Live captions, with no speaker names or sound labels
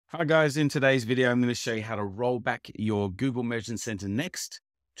Hi guys, in today's video, I'm going to show you how to roll back your Google Merchant Center next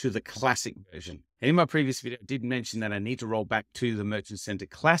to the Classic version. In my previous video, I did mention that I need to roll back to the Merchant Center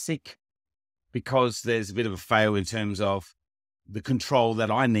Classic because there's a bit of a fail in terms of the control that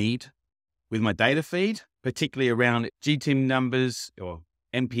I need with my data feed, particularly around GTIM numbers or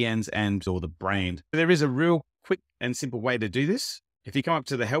MPNs or the brand. There is a real quick and simple way to do this. If you come up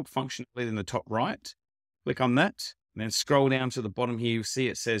to the help function in the top right, click on that. And then scroll down to the bottom here, you'll see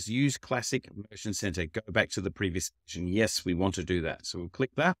it says use Classic Merchant Center. Go back to the previous version. Yes, we want to do that. So we'll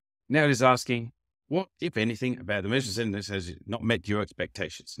click that. Now it is asking, what, if anything, about the Merchant Center has not met your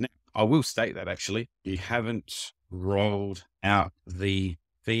expectations? Now, I will state that actually, you haven't rolled out the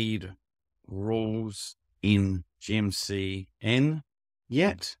feed rules in GMC N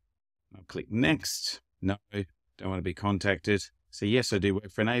yet. I'll click next. No, don't want to be contacted. So yes, I do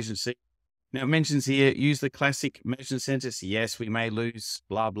work for an agency. Now it mentions here, use the Classic Merchant Center. So yes, we may lose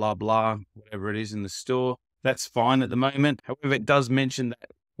blah, blah, blah, whatever it is in the store. That's fine at the moment. However, it does mention that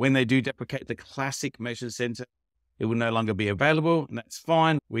when they do deprecate the Classic Merchant Center, it will no longer be available, and that's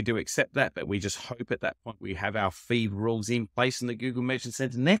fine. We do accept that, but we just hope at that point we have our feed rules in place in the Google Merchant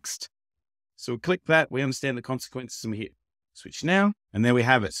Center next. So we'll click that. We understand the consequences, and we hit switch now, and there we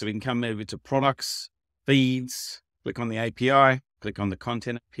have it. So we can come over to products, feeds, click on the API, click on the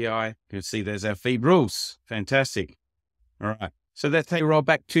content API. You can see there's our feed rules. Fantastic. All right. So that's how you roll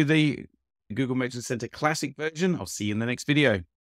back to the Google Merchant Center Classic version. I'll see you in the next video.